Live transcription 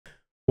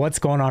What's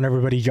going on,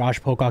 everybody?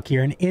 Josh Pocock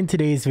here, and in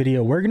today's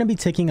video we're going to be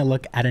taking a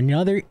look at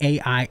another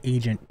AI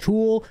agent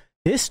tool.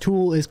 This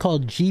tool is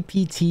called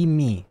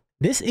GPTme.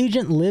 This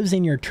agent lives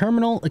in your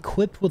terminal,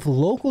 equipped with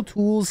local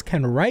tools,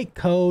 can write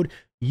code,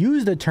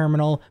 use the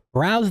terminal,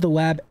 browse the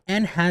web,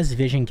 and has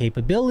vision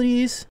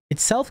capabilities.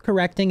 It's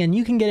self-correcting and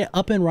you can get it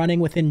up and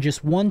running within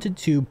just 1 to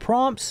 2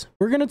 prompts.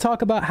 We're going to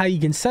talk about how you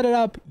can set it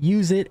up,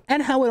 use it,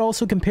 and how it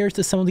also compares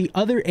to some of the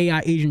other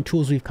AI agent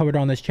tools we've covered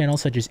on this channel,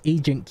 such as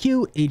Agent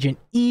Q, Agent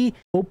E,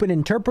 Open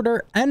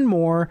Interpreter, and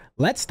more.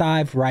 Let's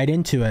dive right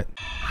into it.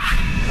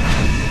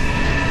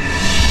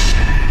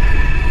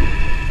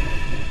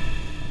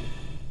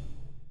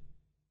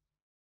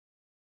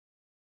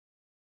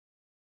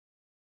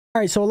 All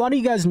right, so a lot of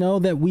you guys know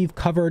that we've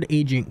covered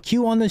Agent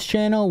Q on this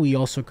channel. We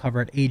also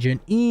covered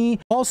Agent E.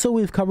 Also,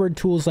 we've covered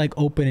tools like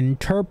Open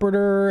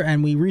Interpreter,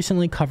 and we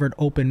recently covered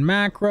Open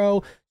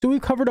Macro. So we've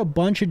covered a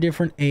bunch of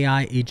different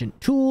AI agent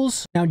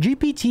tools. Now,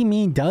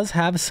 GPTme does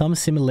have some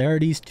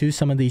similarities to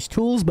some of these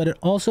tools, but it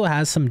also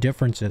has some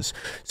differences.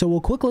 So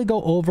we'll quickly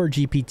go over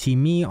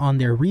GPTme on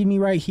their README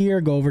right here,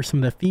 go over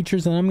some of the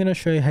features, and I'm going to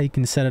show you how you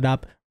can set it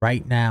up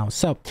right now.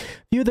 So a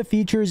few of the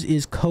features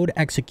is code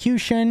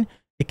execution.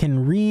 It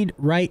can read,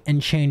 write,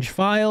 and change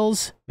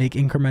files, make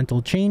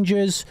incremental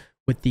changes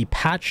with the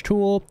patch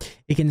tool.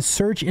 It can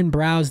search and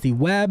browse the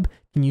web,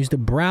 can use the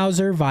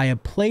browser via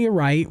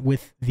Playwright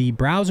with the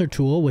browser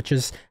tool, which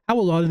is how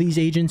a lot of these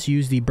agents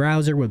use the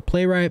browser with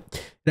Playwright.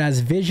 It has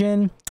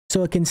vision,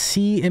 so it can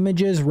see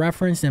images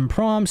referenced in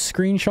prompts,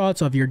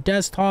 screenshots of your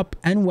desktop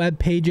and web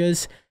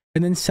pages.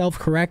 And then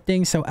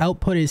self-correcting, so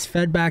output is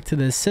fed back to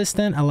the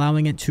assistant,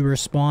 allowing it to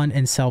respond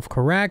and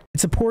self-correct. It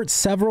supports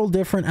several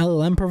different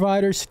LLM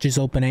providers, such as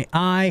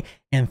OpenAI,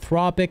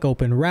 Anthropic,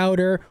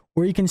 OpenRouter,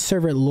 or you can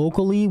serve it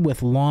locally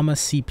with Llama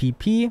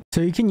CPP. So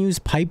you can use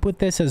Pipe with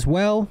this as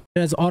well. It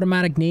has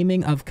automatic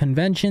naming of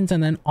conventions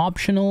and then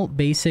optional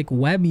basic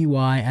web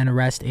UI and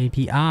REST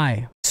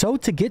API. So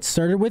to get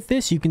started with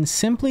this, you can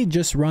simply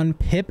just run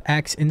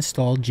pipx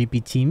install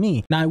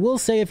GPTme. Now, I will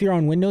say if you're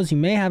on Windows, you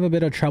may have a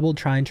bit of trouble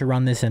trying to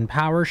run this in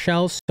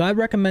PowerShell. So I'd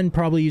recommend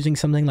probably using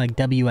something like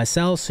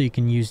WSL so you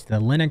can use the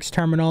Linux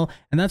terminal.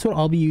 And that's what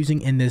I'll be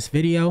using in this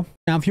video.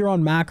 Now, if you're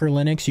on Mac or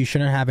Linux, you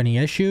shouldn't have any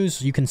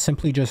issues. You can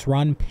simply just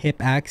run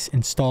pipx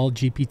install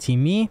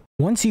GPTme.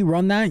 Once you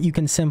run that, you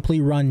can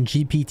simply run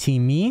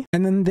GPTme,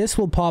 and then this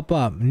will pop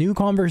up, new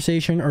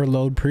conversation or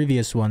load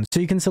previous ones. So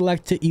you can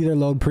select to either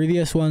load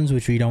previous ones,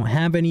 which we don't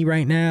have any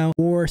right now,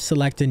 or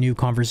select a new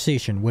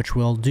conversation, which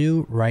we'll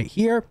do right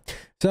here.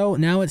 So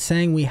now it's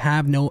saying we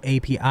have no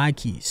API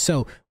keys.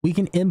 So we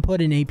can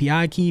input an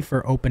API key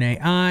for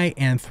OpenAI,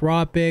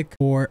 Anthropic,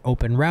 or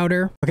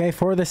OpenRouter. Okay,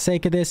 for the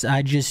sake of this,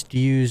 I just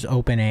use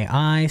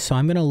OpenAI. So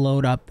I'm going to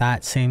load up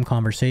that same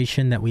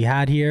conversation that we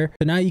had here.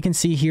 So now you can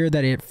see here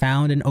that it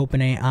found an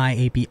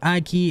OpenAI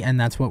API key, and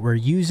that's what we're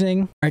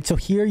using. All right, so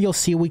here you'll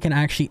see we can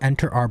actually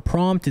enter our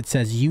prompt. It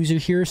says user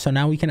here. So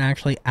now we can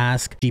actually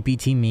ask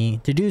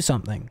GPTme to do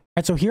something.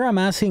 All right, so here I'm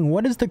asking,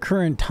 what is the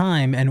current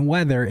time and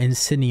weather in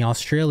Sydney,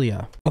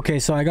 Australia? Okay,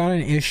 so I got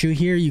an issue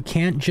here. You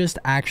can't just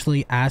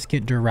actually ask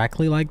it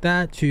directly like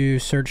that to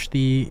search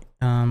the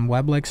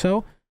web like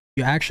so.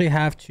 You actually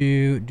have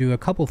to do a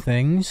couple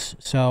things.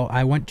 So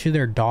I went to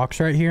their docs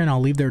right here, and I'll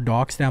leave their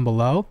docs down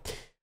below.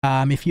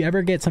 If you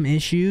ever get some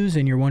issues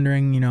and you're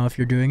wondering, if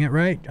you're doing it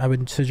right, I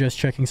would suggest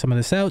checking some of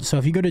this out. So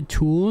if you go to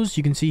tools,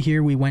 you can see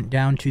here we went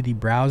down to the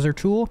browser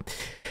tool.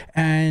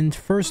 And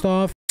first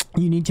off,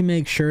 you need to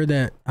make sure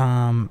that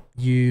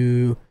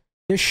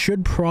this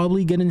should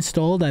probably get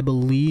installed, I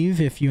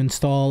believe, if you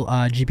install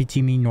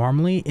GPTme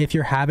normally. If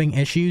you're having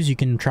issues, you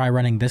can try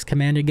running this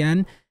command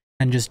again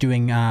and just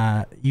doing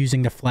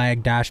using the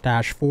flag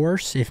 --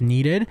 force if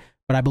needed.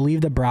 But I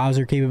believe the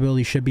browser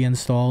capability should be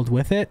installed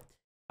with it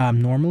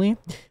normally.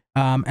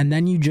 And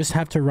then you just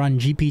have to run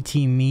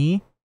GPTme,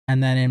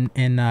 and then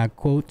in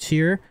quotes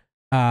here,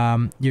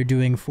 you're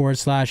doing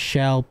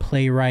 /shell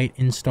playwright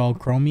install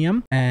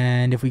Chromium.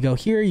 And if we go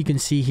here, you can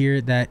see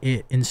here that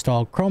it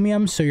installed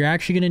Chromium. So you're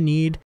actually going to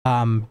need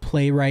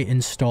Playwright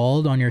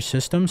installed on your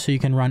system. So you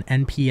can run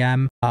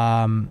npm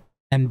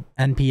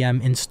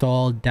npm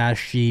install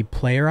 -g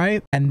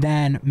playwright, and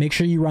then make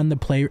sure you run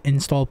the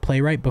install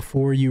playwright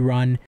before you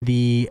run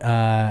the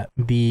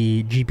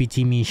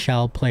GPTme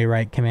shell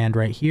playwright command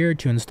right here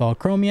to install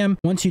Chromium.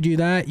 Once you do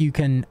that, you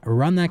can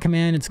run that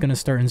command. It's going to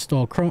start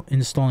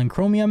installing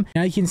Chromium.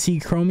 Now you can see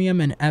Chromium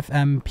and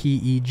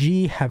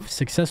FMPEG have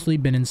successfully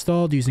been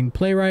installed using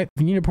Playwright.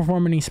 If you need to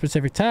perform any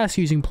specific tasks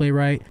using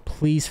Playwright,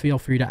 please feel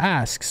free to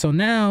ask. So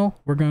now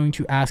we're going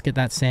to ask it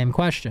that same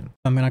question.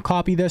 I'm going to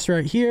copy this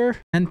right here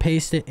and paste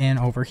paste it in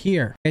over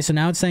here. Okay, so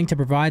now it's saying to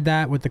provide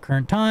that with the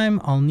current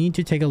time, I'll need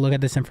to take a look at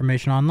this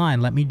information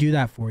online. Let me do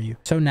that for you.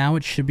 So now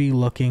it should be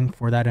looking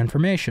for that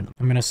information.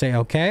 I'm going to say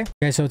okay.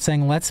 Okay, so it's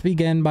saying let's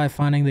begin by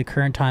finding the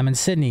current time in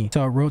Sydney.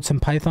 So it wrote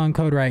some Python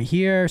code right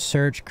here.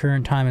 Search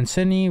current time in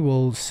Sydney.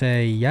 We'll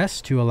say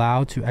yes to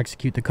allow to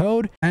execute the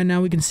code. And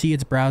now we can see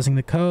it's browsing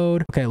the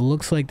code. Okay, it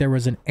looks like there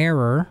was an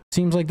error.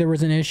 Seems like there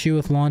was an issue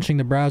with launching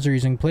the browser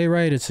using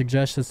Playwright. It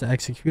suggests that the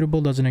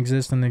executable doesn't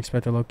exist in the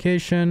expected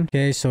location.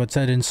 Okay, so it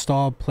said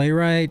install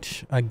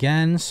Playwright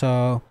again.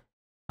 So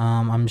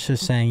I'm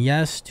just saying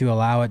yes to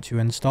allow it to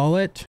install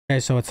it. Okay,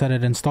 so it said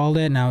it installed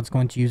it. Now it's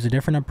going to use a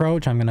different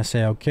approach. I'm going to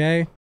say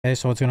okay. Okay,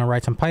 so it's going to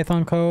write some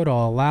Python code.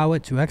 I'll allow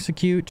it to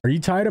execute. Are you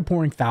tired of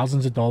pouring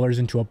thousands of dollars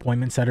into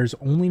appointment setters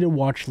only to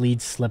watch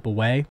leads slip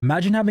away?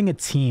 Imagine having a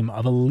team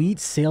of elite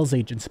sales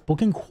agents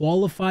booking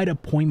qualified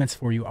appointments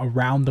for you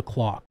around the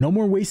clock. No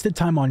more wasted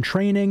time on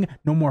training,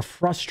 no more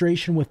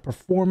frustration with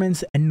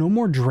performance, and no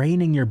more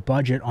draining your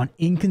budget on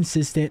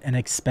inconsistent and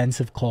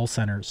expensive call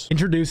centers.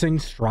 Introducing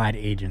Stride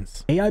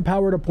Agents,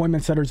 AI-powered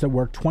appointment setters that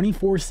work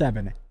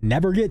 24/7,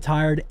 never get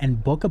tired,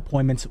 and book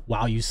appointments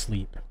while you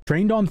sleep.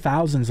 Trained on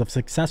thousands of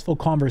successful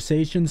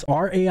conversations,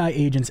 our AI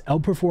agents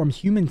outperform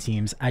human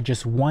teams at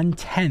just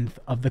 1/10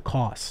 of the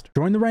cost.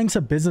 Join the ranks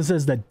of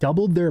businesses that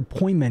doubled their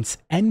appointments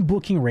and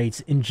booking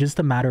rates in just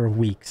a matter of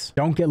weeks.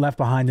 Don't get left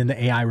behind in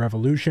the AI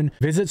revolution.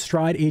 Visit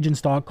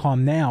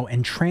strideagents.com now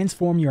and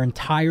transform your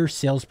entire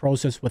sales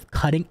process with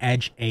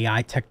cutting-edge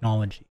AI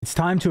technology. It's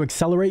time to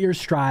accelerate your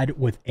stride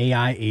with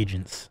AI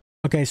agents.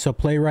 Okay, so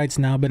Playwright's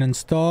now been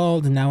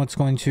installed. Now it's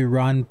going to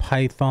run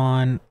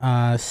Python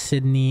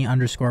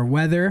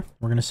Sydney_weather.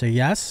 We're going to say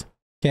yes.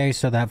 Okay,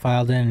 so that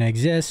file didn't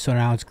exist. So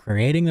now it's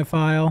creating the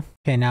file.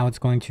 Okay, now it's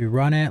going to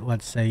run it.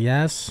 Let's say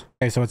yes.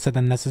 Okay, so it said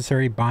the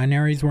necessary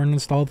binaries weren't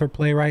installed for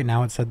Playwright.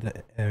 Now it said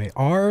that they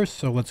are.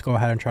 So let's go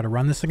ahead and try to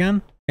run this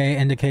again. Okay,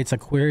 indicates a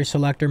query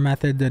selector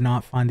method did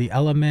not find the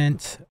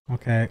element.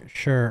 Okay,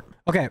 sure.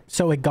 Okay,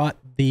 so it got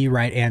the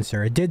right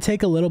answer. It did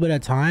take a little bit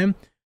of time.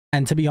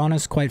 And to be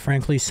honest, quite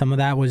frankly, some of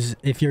that was,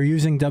 if you're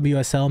using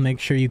WSL, make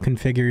sure you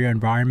configure your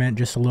environment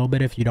just a little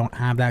bit if you don't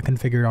have that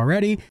configured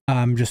already.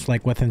 Just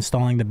like with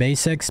installing the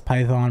basics,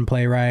 Python,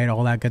 Playwright,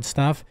 all that good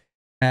stuff.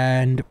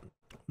 And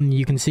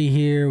you can see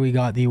here, we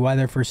got the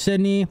weather for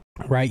Sydney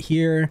right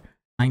here,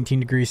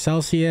 19 degrees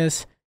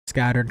Celsius,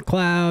 scattered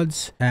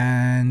clouds.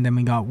 And then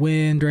we got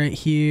wind right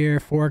here,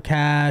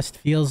 forecast,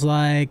 feels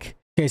like.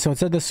 Okay, so it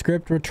said the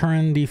script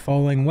returned the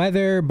following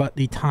weather, but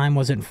the time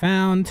wasn't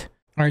found.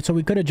 All right, so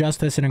we could adjust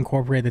this and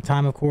incorporate the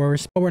time, of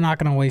course, but we're not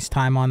going to waste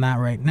time on that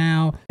right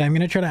now. I'm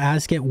going to try to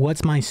ask it,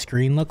 what's my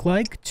screen look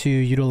like, to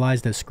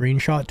utilize the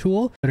screenshot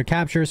tool. So to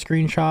capture a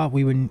screenshot,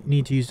 we would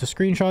need to use the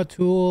screenshot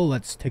tool.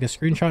 Let's take a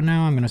screenshot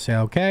now. I'm going to say,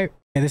 okay.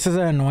 And this is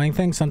an annoying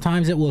thing.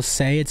 Sometimes it will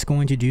say it's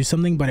going to do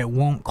something, but it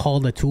won't call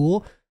the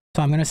tool.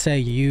 So I'm going to say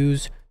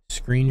use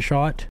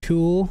screenshot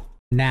tool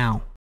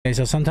now. Okay,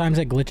 so sometimes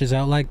it glitches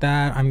out like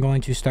that. I'm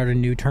going to start a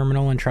new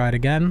terminal and try it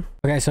again.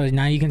 Okay, so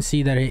now you can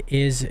see that it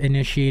is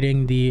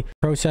initiating the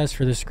process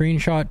for the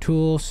screenshot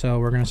tool. So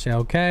we're going to say,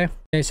 okay.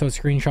 Okay, so a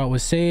screenshot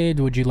was saved.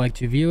 Would you like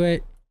to view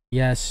it?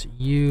 Yes,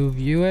 you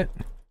view it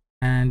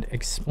and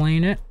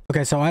explain it.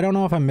 Okay, so I don't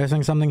know if I'm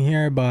missing something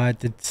here,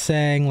 but it's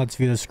saying, let's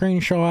view the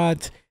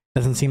screenshot.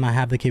 Doesn't seem I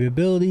have the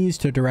capabilities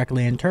to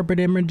directly interpret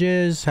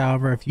images.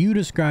 However, if you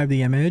describe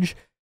the image,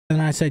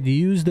 then I said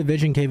use the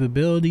vision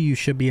capability, you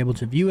should be able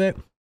to view it.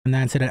 And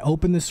then it said I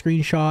opened the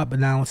screenshot, but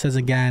now it says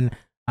again,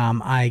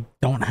 I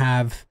don't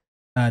have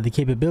the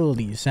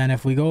capabilities. And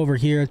if we go over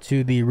here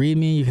to the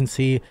README, you can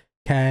see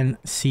can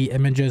see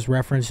images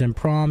referenced in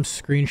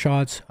prompts,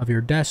 screenshots of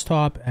your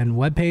desktop and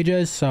web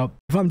pages. So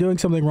if I'm doing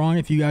something wrong,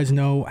 if you guys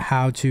know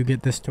how to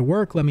get this to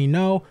work, let me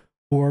know.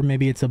 Or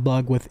maybe it's a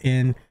bug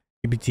within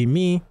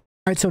GPTme.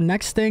 All right, so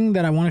next thing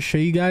that I want to show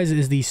you guys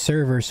is the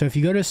server. So if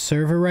you go to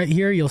server right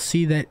here, you'll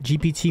see that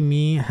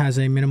GPTme has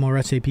a minimal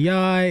REST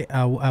API,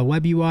 a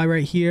web UI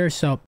right here.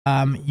 So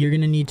you're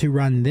going to need to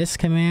run this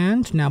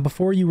command. Now,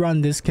 before you run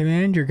this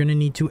command, you're going to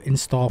need to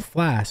install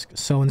Flask.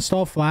 So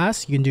install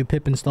Flask, you can do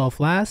pip install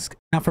Flask.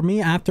 Now for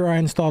me, after I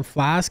installed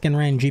Flask and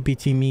ran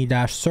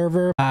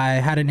GPTme-server, I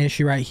had an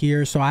issue right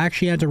here. So I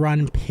actually had to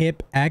run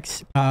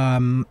pipx,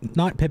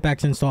 not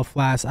pipx install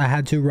Flask. I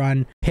had to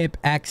run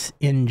pipx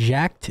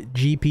inject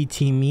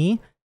GPTme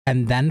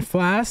and then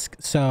Flask.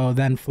 So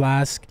then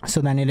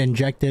it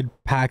injected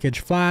package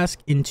Flask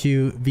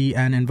into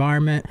VN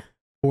environment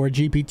for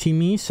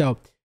GPTme. So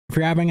if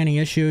you're having any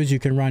issues, you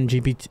can run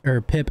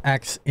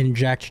pipx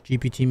inject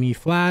GPTme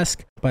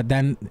Flask, but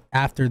then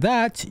after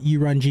that, you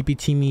run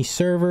GPTme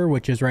server,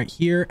 which is right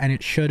here, and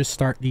it should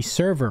start the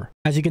server.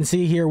 As you can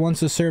see here, once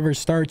the server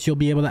starts, you'll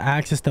be able to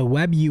access the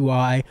web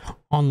UI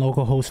on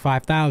localhost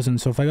 5000.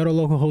 So if I go to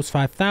localhost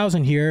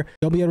 5000 here,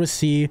 you'll be able to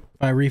see, if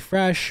I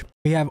refresh,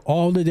 we have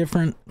all the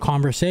different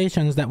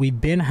conversations that we've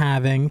been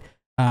having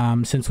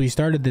since we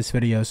started this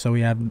video. So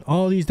we have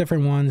all these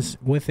different ones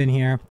within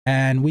here,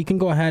 and we can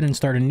go ahead and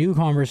start a new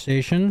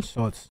conversation.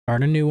 So let's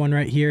start a new one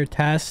right here,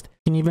 test.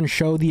 You can even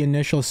show the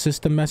initial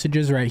system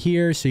messages right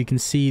here, so you can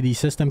see the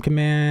system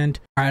command.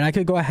 All right, I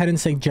could go ahead and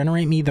say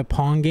generate me the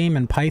Pong game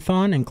in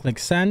Python and click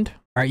send.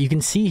 All right, you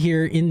can see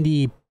here in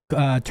the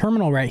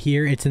terminal right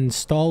here, it's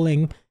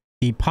installing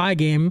the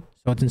Pygame.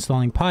 So it's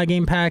installing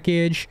Pygame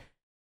package,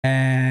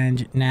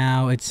 and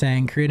now it's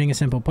saying creating a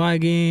simple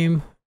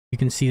Pygame. You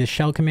can see the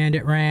shell command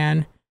it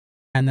ran,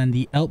 and then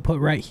the output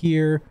right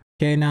here.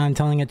 Okay, now I'm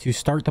telling it to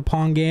start the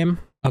Pong game.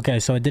 Okay,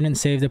 so it didn't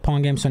save the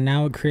Pong game, so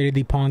now it created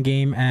the Pong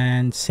game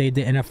and saved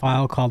it in a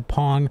file called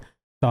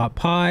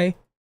pong.py.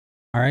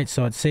 All right,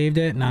 so it saved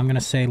it. Now I'm going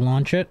to say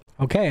launch it.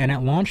 Okay, and it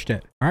launched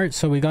it. All right,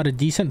 so we got a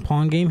decent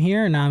Pong game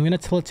here. Now I'm going to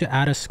tell it to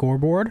add a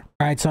scoreboard.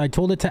 All right, so I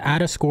told it to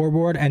add a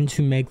scoreboard and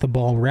to make the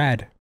ball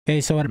red. Okay,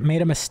 so it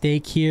made a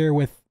mistake here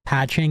with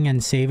patching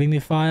and saving the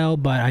file,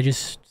 but I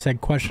just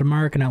said question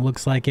mark and it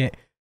looks like it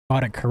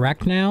got it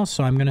correct now.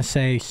 So I'm going to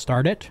say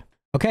start it.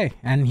 Okay,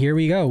 and here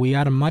we go. We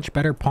got a much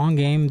better Pong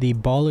game. The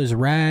ball is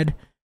red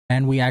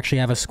and we actually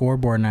have a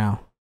scoreboard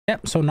now.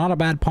 Yep, so not a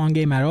bad Pong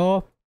game at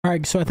all. All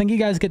right, so I think you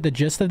guys get the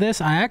gist of this.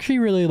 I actually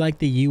really like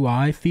the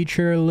UI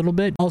feature a little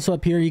bit. Also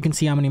up here, you can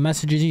see how many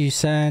messages you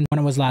send, when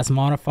it was last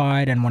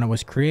modified, and when it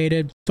was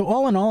created. So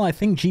all in all, I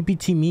think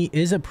GPTme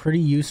is a pretty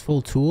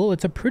useful tool.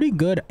 It's a pretty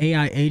good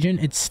AI agent.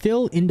 It's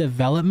still in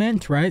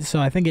development, right? So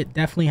I think it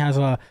definitely has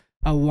a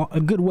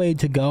good way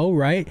to go,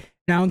 right?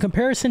 Now, in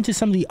comparison to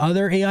some of the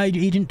other AI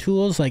agent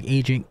tools like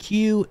Agent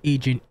Q,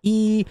 Agent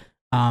E,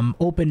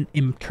 Open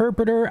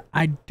Interpreter,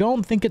 I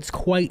don't think it's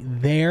quite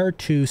there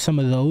to some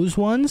of those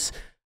ones.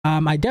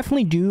 I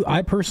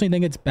personally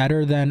think it's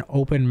better than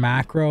Open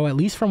Macro, at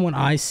least from what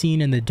I've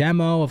seen in the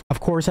demo. Of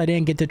course, I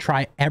didn't get to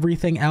try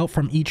everything out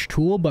from each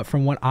tool, but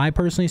from what I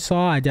personally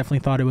saw, I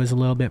definitely thought it was a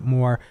little bit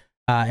more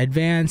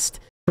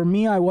advanced. For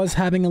me, I was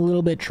having a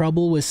little bit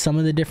trouble with some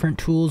of the different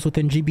tools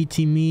within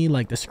GPTme,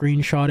 like the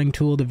screenshotting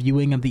tool, the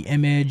viewing of the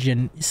image,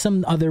 and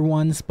some other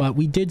ones, but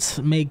we did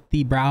make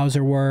the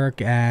browser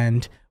work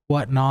and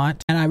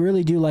whatnot. And I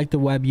really do like the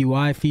web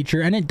UI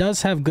feature, and it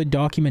does have good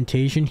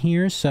documentation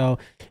here. So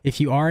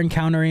if you are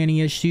encountering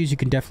any issues, you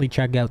can definitely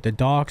check out the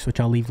docs, which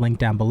I'll leave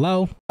linked down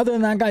below. Other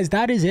than that, guys,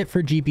 that is it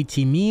for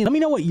GPTme. Let me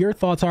know what your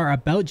thoughts are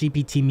about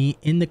GPTme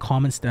in the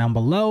comments down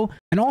below.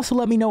 And also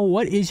let me know,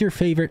 what is your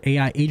favorite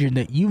AI agent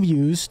that you've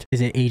used?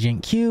 Is it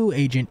Agent Q,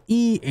 Agent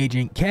E,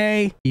 Agent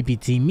K,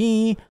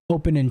 GPTme,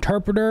 Open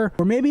Interpreter,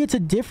 or maybe it's a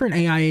different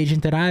AI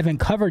agent that I haven't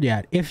covered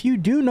yet? If you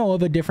do know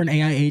of a different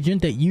AI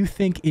agent that you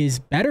think is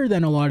better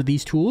than a lot of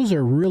these tools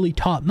or really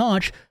top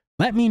notch,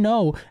 let me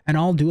know and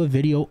I'll do a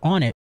video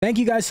on it. Thank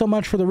you guys so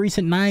much for the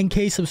recent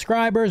 9K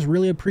subscribers.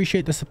 Really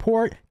appreciate the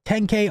support.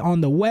 10K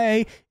on the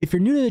way. If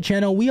you're new to the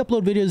channel, we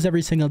upload videos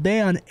every single day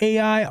on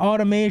AI,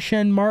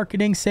 automation,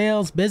 marketing,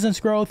 sales,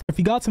 business growth. If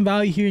you got some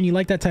value here and you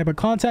like that type of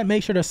content,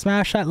 make sure to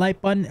smash that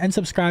like button and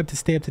subscribe to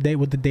stay up to date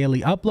with the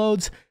daily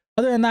uploads.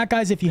 Other than that,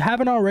 guys, if you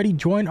haven't already,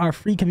 join our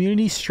free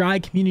community,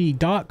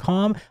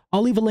 stridecommunity.com.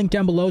 I'll leave a link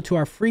down below to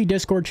our free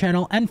Discord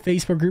channel and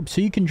Facebook group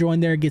so you can join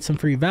there and get some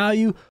free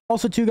value.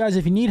 Also, too, guys,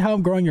 if you need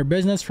help growing your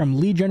business from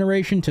lead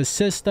generation to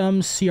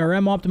systems,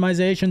 CRM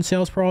optimization,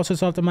 sales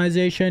process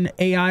optimization,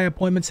 AI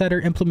appointment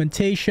setter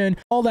implementation,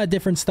 all that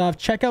different stuff,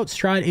 check out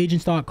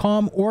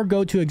strideagents.com or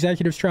go to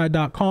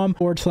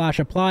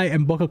executivestride.com/apply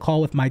and book a call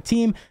with my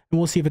team, and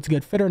we'll see if it's a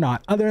good fit or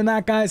not. Other than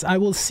that, guys, I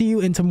will see you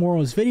in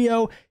tomorrow's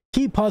video.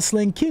 Keep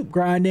hustling, keep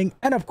grinding,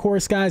 and of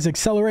course, guys,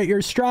 accelerate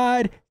your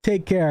stride.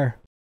 Take care.